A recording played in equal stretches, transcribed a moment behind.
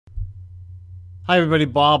Hi, everybody.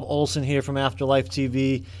 Bob Olson here from Afterlife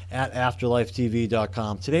TV at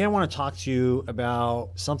afterlifetv.com. Today, I want to talk to you about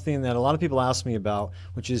something that a lot of people ask me about,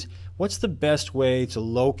 which is what's the best way to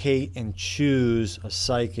locate and choose a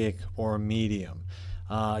psychic or a medium?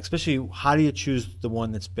 Especially, how do you choose the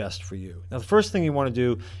one that's best for you? Now, the first thing you want to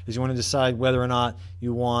do is you want to decide whether or not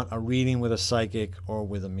you want a reading with a psychic or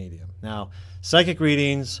with a medium. Now, psychic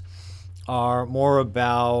readings are more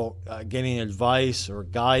about getting advice or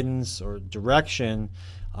guidance or direction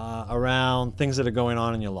around things that are going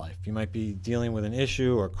on in your life. You might be dealing with an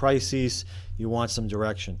issue or crisis. You want some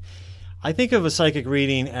direction. I think of a psychic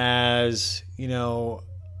reading as,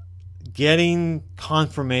 getting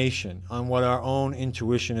confirmation on what our own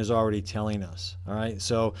intuition is already telling us. All right.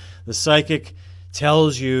 So the psychic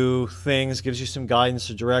tells you things, gives you some guidance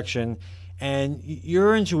or direction, and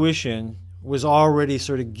your intuition was already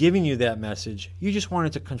sort of giving you that message. You just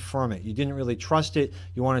wanted to confirm it. You didn't really trust it.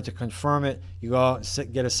 You wanted to confirm it. You go out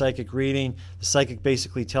and get a psychic reading. The psychic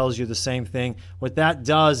basically tells you the same thing. What that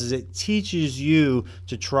does is it teaches you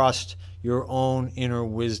to trust your own inner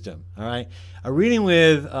wisdom. All right. A reading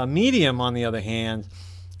with a medium, on the other hand,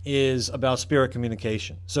 is about spirit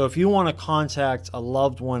communication. So if you want to contact a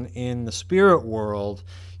loved one in the spirit world,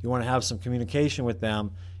 you want to have some communication with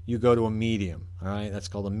them, you go to a medium. All right, that's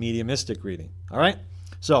called a mediumistic reading. All right,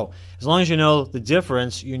 so as long as you know the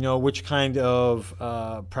difference, you know which kind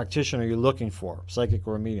of practitioner you're looking for, psychic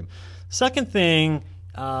or a medium. Second thing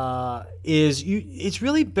is it's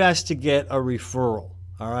really best to get a referral.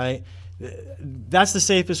 All right, that's the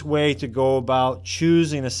safest way to go about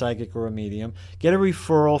choosing a psychic or a medium. Get a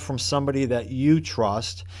referral from somebody that you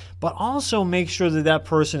trust, but also make sure that that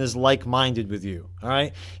person is like-minded with you. All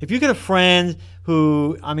right, if you get a friend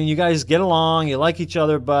who, you guys get along, you like each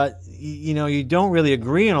other, but you don't really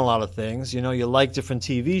agree on a lot of things. You like different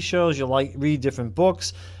TV shows, you read different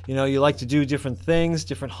books, you like to do different things,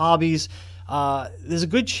 different hobbies. There's a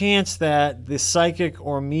good chance that the psychic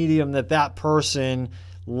or medium that person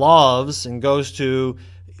loves and goes to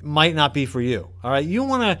might not be for you. All right, you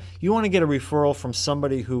want to get a referral from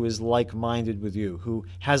somebody who is like-minded with you, who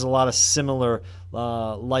has a lot of similar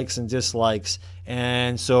likes and dislikes,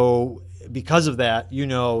 and so because of that,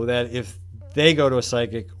 that if they go to a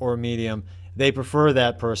psychic or a medium, they prefer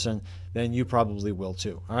that person, then you probably will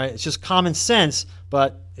too. All right, it's just common sense,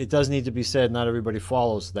 but it does need to be said. Not everybody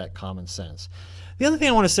follows that common sense. The other thing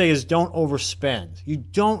I want to say is don't overspend. You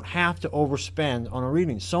don't have to overspend on a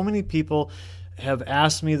reading. So many people have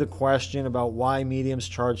asked me the question about why mediums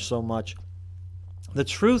charge so much. The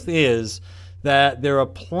truth is that there are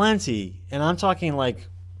plenty, and I'm talking like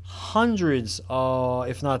hundreds,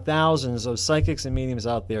 if not thousands, of psychics and mediums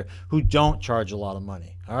out there who don't charge a lot of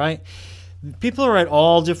money. All right, people are at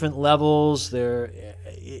all different levels. They're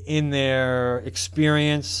in their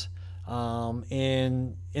experience,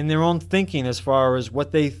 in their own thinking as far as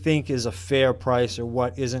what they think is a fair price or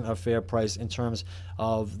what isn't a fair price in terms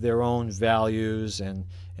of their own values and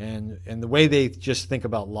the way they just think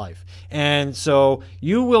about life. And so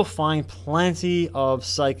you will find plenty of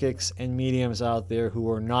psychics and mediums out there who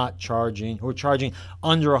are charging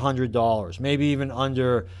under $100, maybe even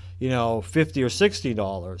under $50 or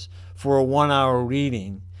 $60 for a 1-hour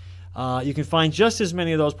reading. You can find just as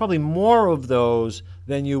many of those, probably more of those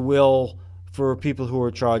than you will for people who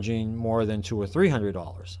are charging more than $200 or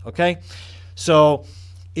 $300. Okay, so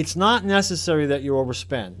it's not necessary that you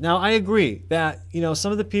overspend. Now, I agree that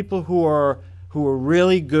some of the people who are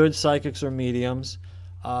really good psychics or mediums,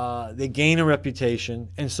 they gain a reputation,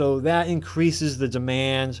 and so that increases the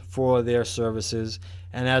demand for their services.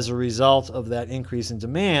 And as a result of that increase in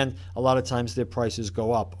demand, a lot of times their prices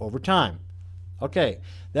go up over time. Okay,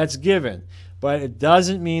 that's given, but it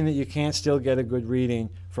doesn't mean that you can't still get a good reading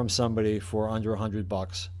from somebody for under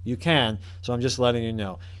 $100. You can, so I'm just letting you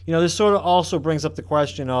know. This sort of also brings up the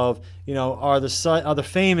question of, are the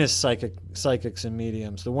famous psychics and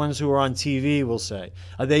mediums, the ones who are on TV, we'll say,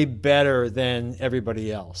 are they better than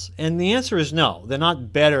everybody else? And the answer is no, they're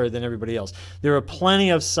not better than everybody else. There are plenty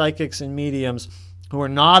of psychics and mediums who are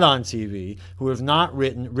not on TV, who have not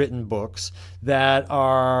written books, that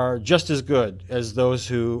are just as good as those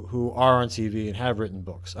who are on TV and have written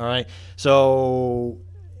books. All right, so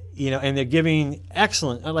and they're giving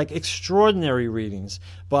excellent, like extraordinary readings,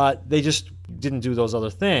 but they just didn't do those other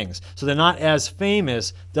things. So they're not as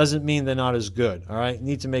famous. Doesn't mean they're not as good. All right,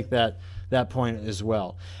 need to make that point as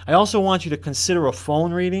well. I also want you to consider a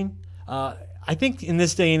phone reading. I think in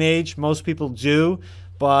this day and age, most people do,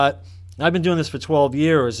 but I've been doing this for 12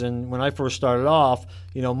 years, and when I first started off,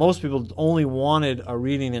 most people only wanted a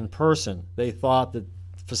reading in person. They thought that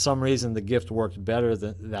for some reason the gift worked better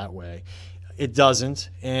that way. it doesn't.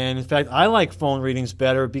 And in fact, I like phone readings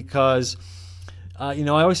better because I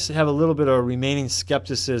always have a little bit of remaining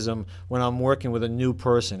skepticism when I'm working with a new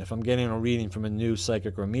person. If I'm getting a reading from a new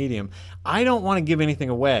psychic or medium, I don't want to give anything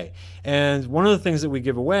away. And one of the things that we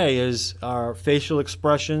give away is our facial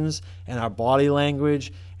expressions and our body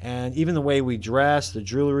language, and even the way we dress, the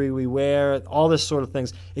jewelry we wear, all this sort of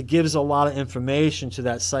things. It gives a lot of information to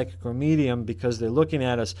that psychic or medium because they're looking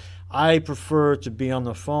at us. I prefer to be on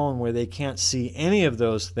the phone where they can't see any of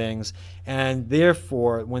those things, and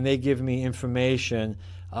therefore, when they give me information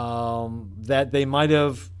that they might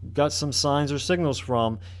have got some signs or signals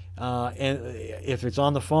from, and if it's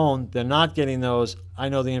on the phone, they're not getting those. I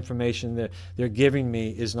know the information that they're giving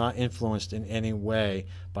me is not influenced in any way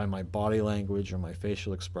by my body language or my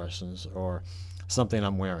facial expressions or something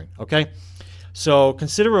I'm wearing. Okay? So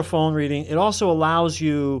consider a phone reading. It also allows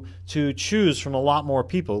you to choose from a lot more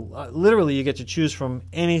people. Literally, you get to choose from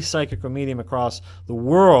any psychic or medium across the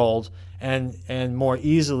world, and more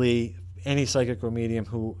easily any psychic or medium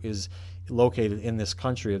who is located in this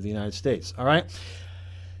country of the United States. All right?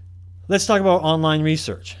 Let's talk about online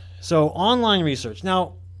research. So online research.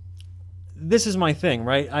 Now, this is my thing,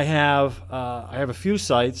 right? I have a few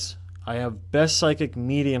sites. I have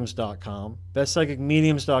bestpsychicmediums.com.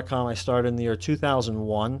 Bestpsychicmediums.com I started in the year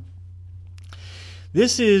 2001.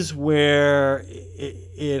 This is where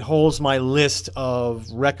it holds my list of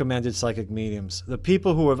recommended psychic mediums. The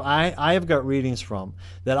people who I have got readings from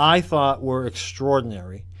that I thought were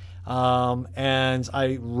extraordinary. And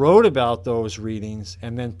I wrote about those readings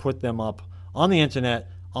and then put them up on the internet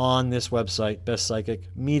on this website,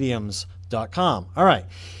 bestpsychicmediums.com. All right.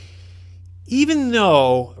 Even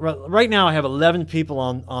though right now I have 11 people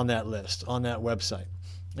on that list, on that website,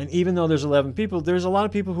 and even though there's 11 people, there's a lot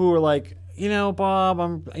of people who are like, Bob,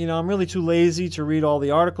 I'm really too lazy to read all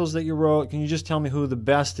the articles that you wrote. Can you just tell me who the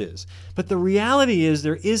best is? But the reality is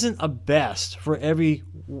there isn't a best for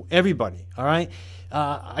everybody. All right.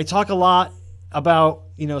 I talk a lot about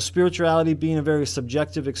spirituality being a very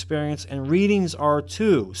subjective experience, and readings are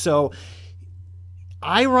too. So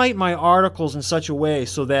I write my articles in such a way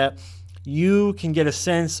so that you can get a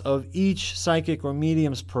sense of each psychic or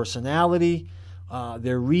medium's personality,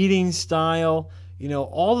 their reading style,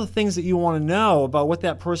 all the things that you want to know about what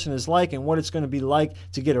that person is like and what it's going to be like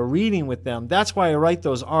to get a reading with them. That's why I write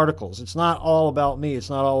those articles. It's not all about me.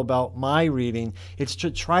 It's not all about my reading. It's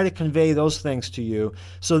to try to convey those things to you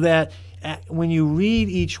so that when you read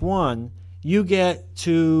each one, you get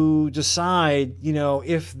to decide,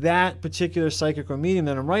 if that particular psychic or medium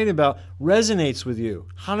that I'm writing about resonates with you.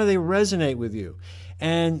 How do they resonate with you?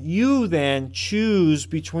 And you then choose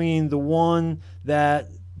between the one that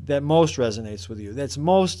most resonates with you, that's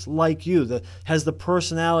most like you, that has the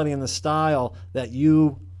personality and the style that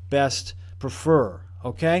you best prefer.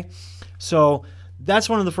 Okay? So that's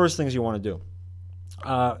one of the first things you want to do.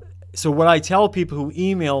 So what I tell people who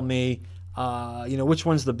email me, which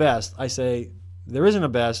one's the best? I say, there isn't a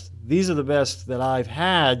best. These are the best that I've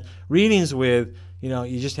had readings with.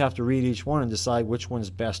 You just have to read each one and decide which one's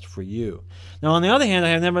best for you. Now, on the other hand, I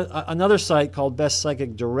have another site called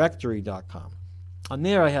bestpsychicdirectory.com. On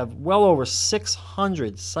there, I have well over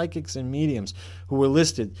 600 psychics and mediums who were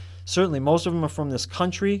listed. Certainly, most of them are from this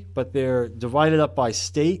country, but they're divided up by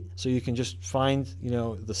state, so you can just find,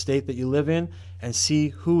 the state that you live in and see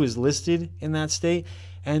who is listed in that state.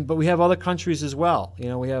 But we have other countries as well.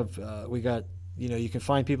 You can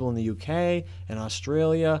find people in the UK and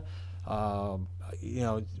Australia.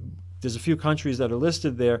 There's a few countries that are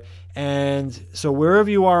listed there. And so wherever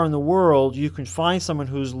you are in the world, you can find someone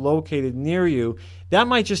who's located near you. That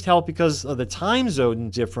might just help because of the time zone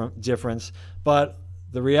difference. But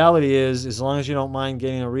the reality is, as long as you don't mind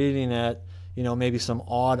getting a reading at, maybe some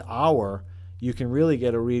odd hour, you can really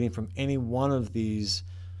get a reading from any one of these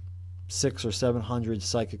 600 or 700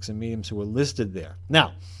 psychics and mediums who are listed there.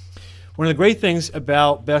 Now, one of the great things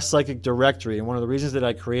about Best Psychic Directory, and one of the reasons that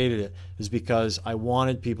I created it, is because I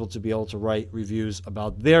wanted people to be able to write reviews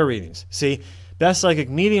about their readings. See,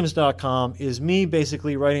 bestpsychicmediums.com is me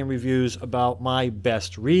basically writing reviews about my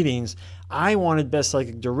best readings. I wanted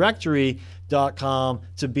bestpsychicdirectory.com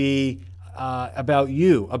to be about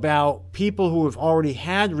you, about people who have already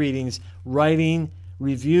had readings, writing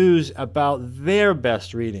reviews about their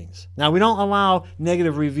best readings. Now, we don't allow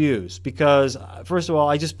negative reviews because, first of all,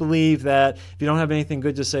 I just believe that if you don't have anything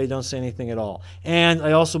good to say, don't say anything at all. And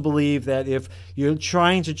I also believe that if you're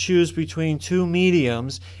trying to choose between two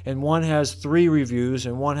mediums and one has 3 reviews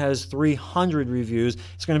and one has 300 reviews,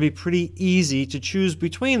 it's going to be pretty easy to choose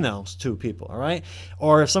between those two people, all right?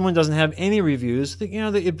 Or if someone doesn't have any reviews,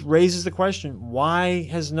 it raises the question, why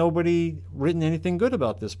has nobody written anything good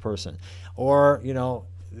about this person? Or,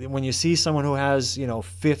 when you see someone who has,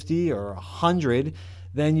 50 or 100,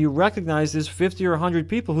 then you recognize there's 50 or 100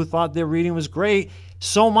 people who thought their reading was great,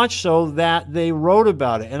 so much so that they wrote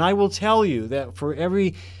about it. And I will tell you that for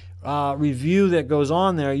every review that goes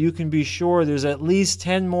on there, you can be sure there's at least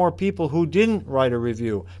 10 more people who didn't write a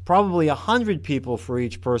review. Probably 100 people for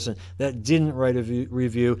each person that didn't write a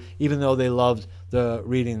review, even though they loved the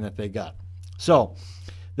reading that they got. So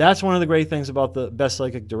that's one of the great things about the Best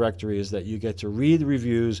Psychic Directory, is that you get to read the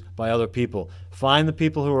reviews by other people. Find the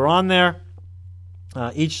people who are on there.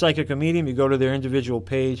 Each psychic or medium, you go to their individual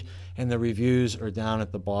page, and the reviews are down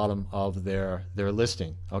at the bottom of their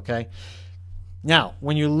listing. Okay. Now,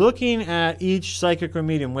 when you're looking at each psychic or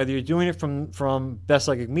medium, whether you're doing it from Best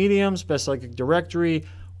Psychic Mediums, Best Psychic Directory,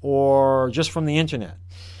 or just from the internet,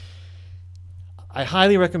 I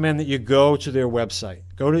highly recommend that you go to their website.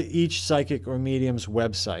 Go to each psychic or medium's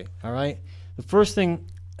website, all right? The first thing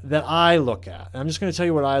that I look at, and I'm just going to tell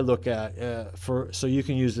you what I look at so you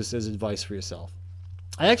can use this as advice for yourself.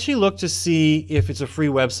 I actually look to see if it's a free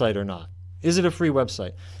website or not. Is it a free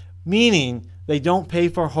website? Meaning they don't pay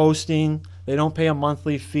for hosting, they don't pay a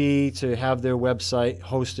monthly fee to have their website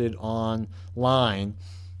hosted online.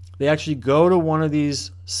 They actually go to one of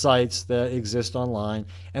these sites that exist online,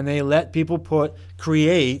 and they let people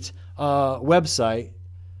create a website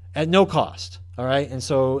at no cost. All right, and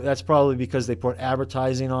so that's probably because they put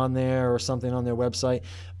advertising on there or something on their website.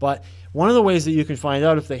 But one of the ways that you can find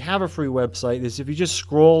out if they have a free website is if you just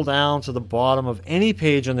scroll down to the bottom of any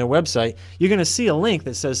page on their website, you're going to see a link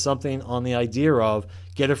that says something on the idea of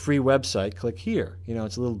get a free website. Click here.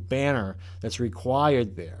 It's a little banner that's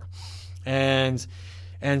required there. And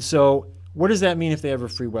so what does that mean if they have a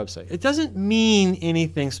free website? It doesn't mean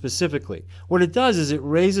anything specifically. What it does is it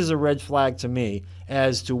raises a red flag to me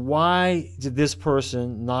as to why did this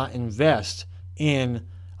person not invest in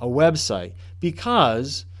a website?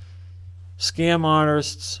 Because scam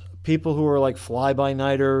artists, people who are like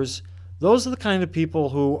fly-by-nighters, those are the kind of people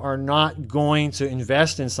who are not going to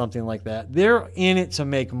invest in something like that. They're in it to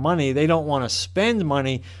make money. They don't want to spend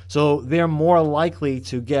money, so they're more likely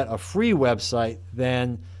to get a free website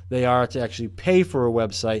than they are to actually pay for a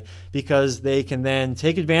website, because they can then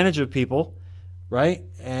take advantage of people, right?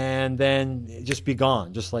 And then just be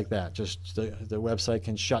gone, just like that. Just the website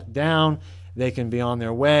can shut down, they can be on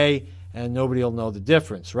their way, and nobody will know the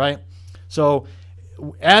difference, right? So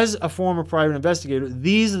as a former private investigator,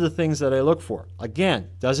 these are the things that I look for. Again,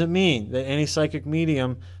 doesn't mean that any psychic or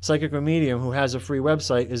medium who has a free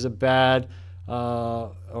website is a bad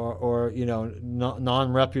or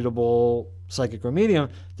non-reputable psychic or medium.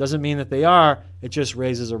 Doesn't mean that they are. It just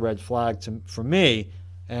raises a red flag for me.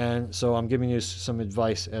 And so I'm giving you some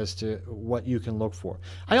advice as to what you can look for.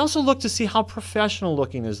 I also look to see how professional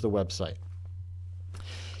looking is the website.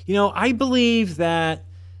 I believe that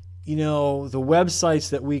the websites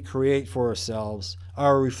that we create for ourselves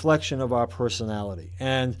are a reflection of our personality.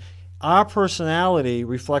 And our personality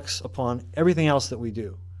reflects upon everything else that we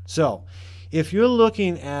do. So if you're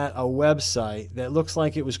looking at a website that looks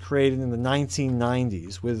like it was created in the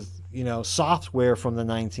 1990s with, software from the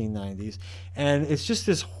 1990s, and it's just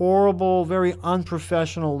this horrible, very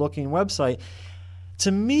unprofessional looking website,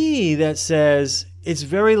 to me that says it's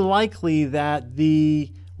very likely that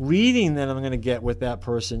the reading that I'm going to get with that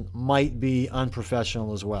person might be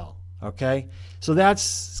unprofessional as well. Okay, so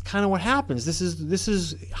that's kind of what happens. This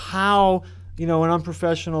is how an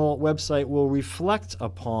unprofessional website will reflect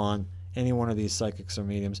upon any one of these psychics or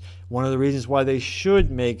mediums. One of the reasons why they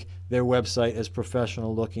should make their website as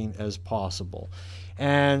professional looking as possible.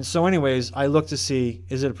 And so anyways, I look to see,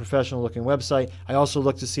 is it a professional looking website? I also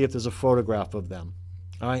look to see if there's a photograph of them.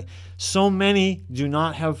 All right. So many do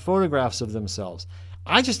not have photographs of themselves.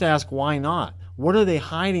 I just ask, why not? What are they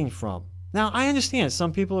hiding from? Now, I understand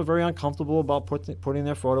some people are very uncomfortable about putting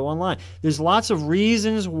their photo online. There's lots of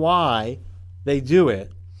reasons why they do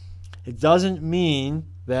it. It doesn't mean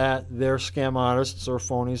that they're scam artists or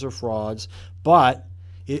phonies or frauds, but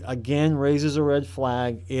it again raises a red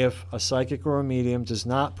flag if a psychic or a medium does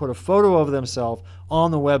not put a photo of themselves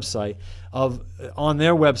on their website,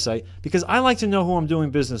 because I like to know who I'm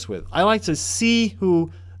doing business with. I like to see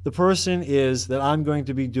who the person is that I'm going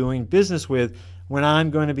to be doing business with when I'm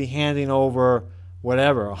going to be handing over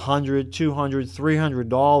whatever, $100, $200,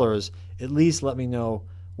 $300, at least let me know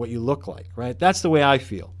what you look like, right? That's the way I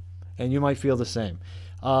feel, and you might feel the same.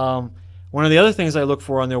 One of the other things I look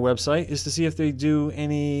for on their website is to see if they do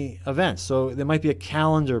any events. So there might be a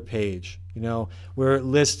calendar page, where it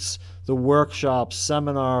lists the workshops,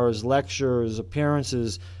 seminars, lectures,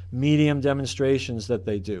 appearances, medium demonstrations that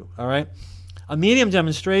they do, all right? A medium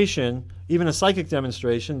demonstration, even a psychic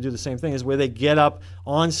demonstration, do the same thing, is where they get up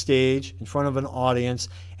on stage in front of an audience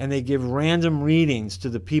and they give random readings to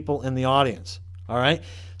the people in the audience, all right?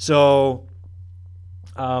 So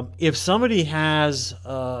if somebody has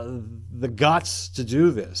the guts to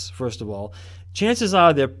do this, first of all, chances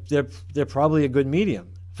are they're probably a good medium.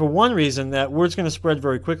 For one reason, that word's going to spread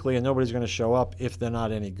very quickly and nobody's going to show up if they're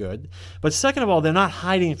not any good. But second of all, they're not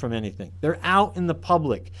hiding from anything. They're out in the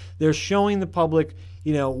public. They're showing the public,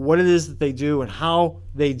 what it is that they do and how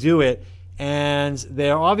they do it. And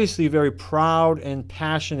they're obviously very proud and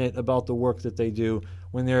passionate about the work that they do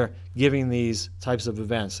when they're giving these types of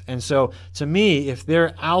events. And so to me, if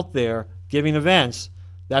they're out there giving events,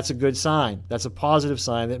 that's a good sign. That's a positive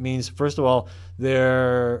sign. That means, first of all,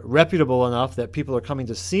 they're reputable enough that people are coming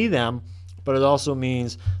to see them, but it also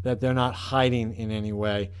means that they're not hiding in any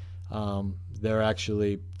way. They're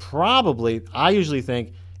actually probably, I usually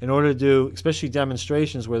think, in order to do, especially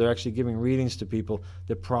demonstrations where they're actually giving readings to people,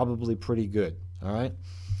 they're probably pretty good, all right?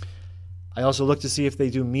 I also look to see if they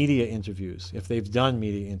do media interviews, if they've done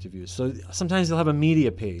media interviews. So sometimes they'll have a media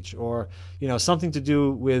page or something to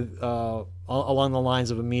do with along the lines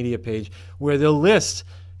of a media page where they'll list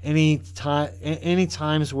any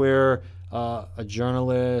times where a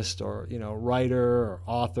journalist or writer or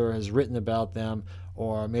author has written about them,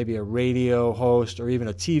 or maybe a radio host or even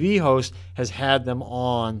a TV host has had them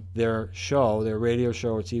on their show, their radio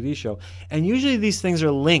show or TV show. And usually these things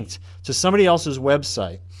are linked to somebody else's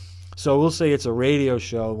website. So we'll say it's a radio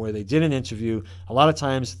show where they did an interview. A lot of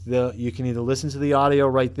times you can either listen to the audio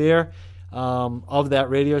right there of that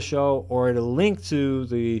radio show, or it'll link to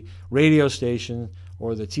the radio station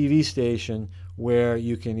or the TV station where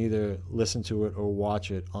you can either listen to it or watch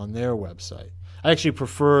it on their website. I actually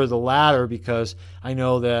prefer the latter because I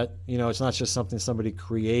know that it's not just something somebody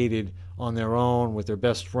created on their own with their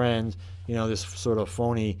best friend, this sort of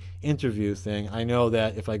phony interview thing. I know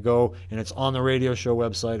that if I go and it's on the radio show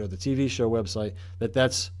website or the TV show website,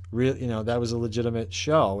 that's real, that was a legitimate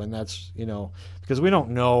show. And that's, because we don't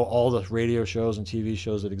know all the radio shows and TV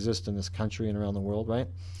shows that exist in this country and around the world, right?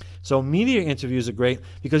 So media interviews are great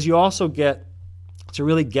because you also get to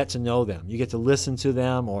really get to know them. You get to listen to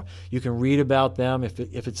them, or you can read about them. If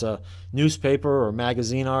it's a newspaper or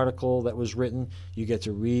magazine article that was written, you get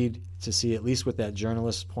to read to see at least what that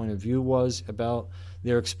journalist's point of view was about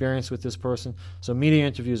their experience with this person. So media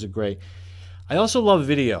interviews are great. I also love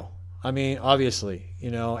video. I mean, obviously,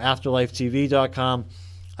 afterlifetv.com.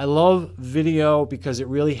 I love video because it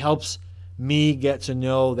really helps me get to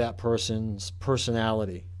know that person's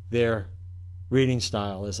personality, their reading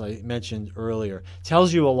style, as I mentioned earlier.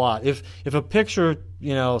 Tells you a lot. If a picture,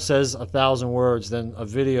 says 1,000 words, then a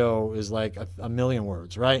video is like a million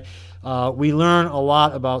words, right? We learn a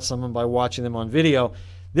lot about someone by watching them on video.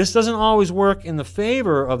 This doesn't always work in the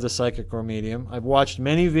favor of the psychic or medium. I've watched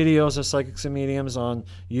many videos of psychics and mediums on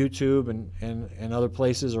YouTube and other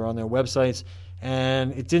places or on their websites,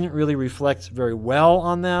 and it didn't really reflect very well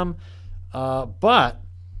on them, but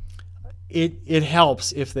it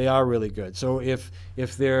helps if they are really good. So if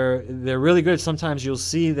they're really good, sometimes you'll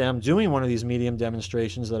see them doing one of these medium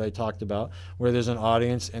demonstrations that I talked about, where there's an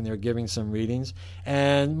audience and they're giving some readings.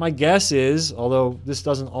 And my guess is, although this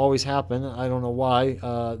doesn't always happen, I don't know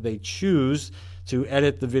why they choose to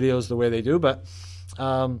edit the videos the way they do, but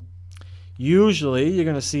usually you're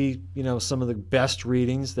going to see some of the best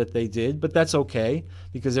readings that they did, but that's okay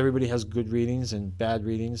because everybody has good readings and bad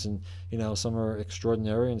readings, and some are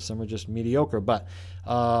extraordinary and some are just mediocre. But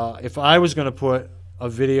if I was going to put a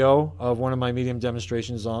video of one of my medium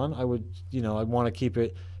demonstrations on, I would I'd want to keep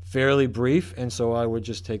it fairly brief, and so I would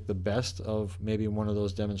just take the best of maybe one of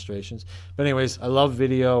those demonstrations. But anyways, I love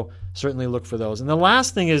video. Certainly look for those. And the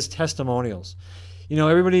last thing is testimonials.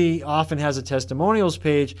 Everybody often has a testimonials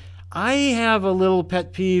page. I have a little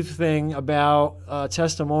pet peeve thing about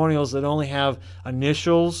testimonials that only have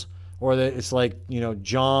initials, or that it's like,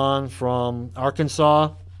 John from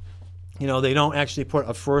Arkansas. They don't actually put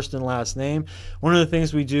a first and last name. One of the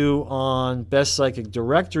things we do on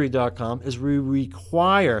bestpsychicdirectory.com is we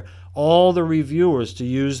require all the reviewers to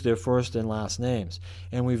use their first and last names.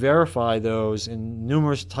 And we verify those in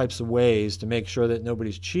numerous types of ways to make sure that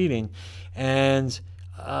nobody's cheating. And,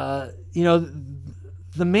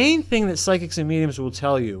 The main thing that psychics and mediums will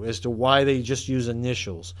tell you as to why they just use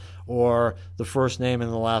initials or the first name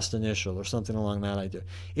and the last initial or something along that idea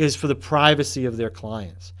is for the privacy of their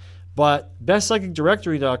clients. But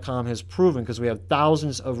bestpsychicdirectory.com has proven, because we have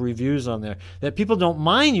thousands of reviews on there, that people don't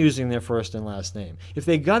mind using their first and last name. If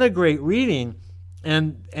they got a great reading,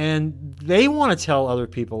 and they want to tell other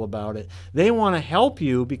people about it, they want to help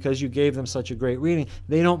you because you gave them such a great reading,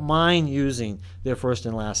 they don't mind using their first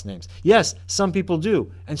and last names. Yes, some people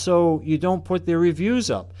do, and so you don't put their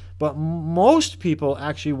reviews up. But most people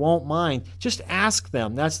actually won't mind. Just ask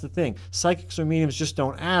them. That's the thing. Psychics or mediums just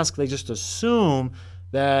don't ask. They just assume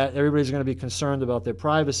that everybody's going to be concerned about their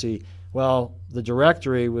privacy. Well, the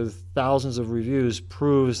directory with thousands of reviews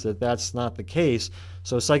proves that that's not the case.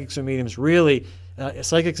 So psychics and mediums really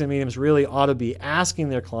ought to be asking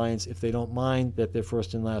their clients if they don't mind that their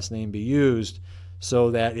first and last name be used,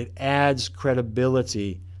 so that it adds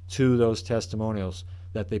credibility to those testimonials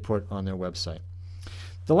that they put on their website.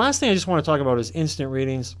 The last thing I just want to talk about is instant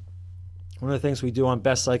readings. One of the things we do on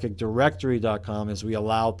bestpsychicdirectory.com is we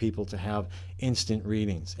allow people to have instant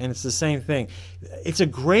readings. And it's the same thing. It's a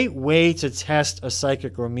great way to test a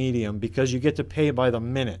psychic or medium because you get to pay by the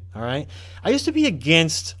minute, all right? I used to be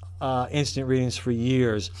against instant readings for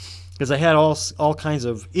years because I had all kinds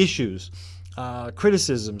of issues,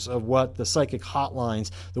 criticisms of what the psychic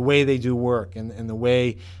hotlines, the way they do work and the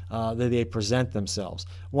way that they present themselves.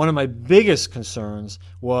 One of my biggest concerns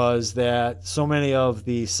was that so many of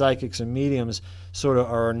the psychics and mediums sort of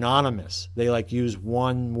are anonymous. They use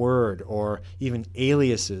one word or even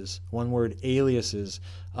aliases, one-word aliases,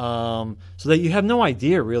 so that you have no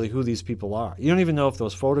idea really who these people are. You don't even know if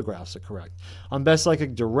those photographs are correct. On Best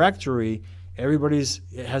Psychic Directory, everybody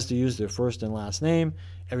has to use their first and last name.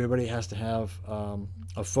 Everybody has to have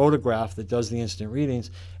a photograph that does the instant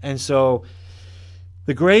readings. And so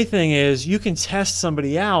the great thing is you can test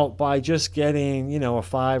somebody out by just getting, a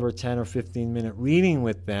 5 or 10 or 15 minute reading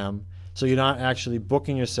with them. So you're not actually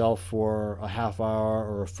booking yourself for a half hour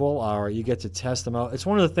or a full hour. You get to test them out. It's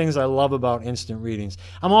one of the things I love about instant readings.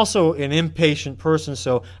 I'm also an impatient person,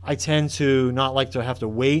 so I tend to not like to have to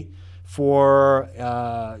wait for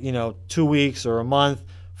 2 weeks or a month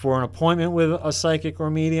for an appointment with a psychic or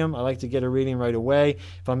medium. I like to get a reading right away.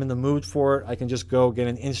 If I'm in the mood for it, I can just go get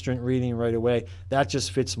an instant reading right away. That just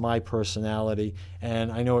fits my personality,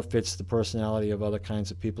 and I know it fits the personality of other kinds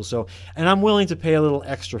of people. So, and I'm willing to pay a little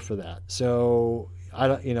extra for that. So I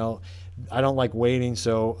don't like waiting,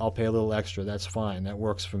 so I'll pay a little extra. That's fine. That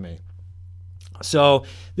works for me. So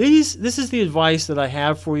this is the advice that I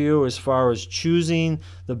have for you as far as choosing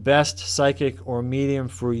the best psychic or medium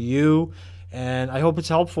for you. And I hope it's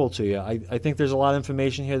helpful to you. I think there's a lot of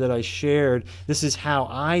information here that I shared. This is how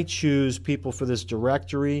I choose people for this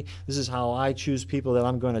directory. This is how I choose people that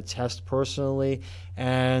I'm going to test personally.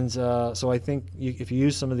 And so I think if you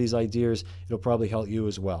use some of these ideas, it'll probably help you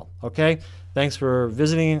as well. Okay? Thanks for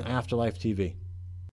visiting Afterlife TV.